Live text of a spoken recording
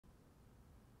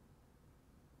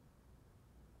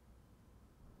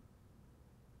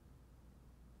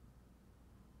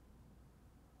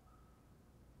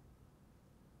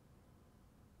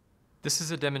This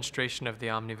is a demonstration of the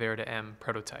Verita M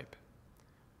prototype.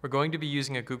 We're going to be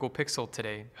using a Google Pixel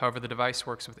today, however the device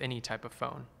works with any type of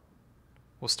phone.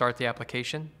 We'll start the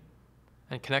application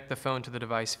and connect the phone to the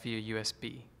device via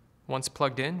USB. Once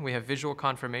plugged in, we have visual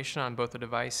confirmation on both the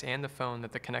device and the phone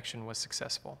that the connection was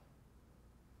successful.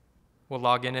 We'll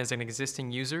log in as an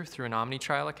existing user through an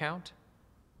OmniTrial account,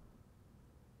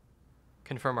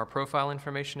 confirm our profile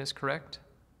information is correct,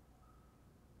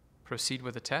 proceed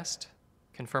with a test,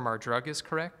 confirm our drug is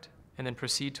correct, and then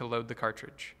proceed to load the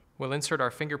cartridge. We'll insert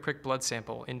our finger prick blood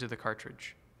sample into the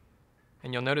cartridge,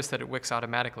 and you'll notice that it wicks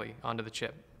automatically onto the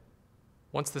chip.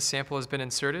 Once the sample has been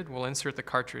inserted, we'll insert the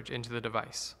cartridge into the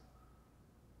device.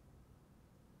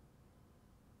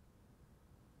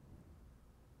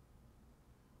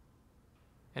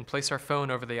 And place our phone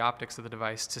over the optics of the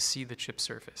device to see the chip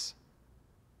surface.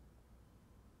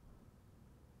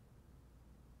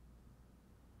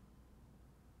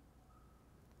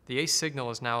 The ACE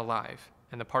signal is now alive,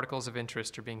 and the particles of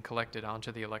interest are being collected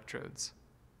onto the electrodes.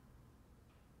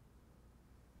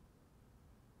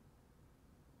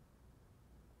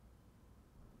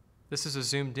 This is a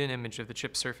zoomed-in image of the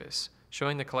chip surface,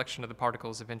 showing the collection of the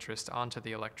particles of interest onto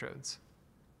the electrodes.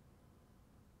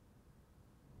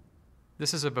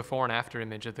 This is a before and after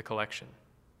image of the collection.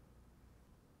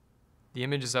 The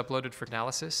image is uploaded for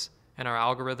analysis, and our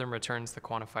algorithm returns the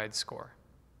quantified score.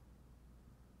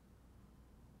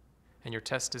 And your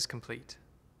test is complete.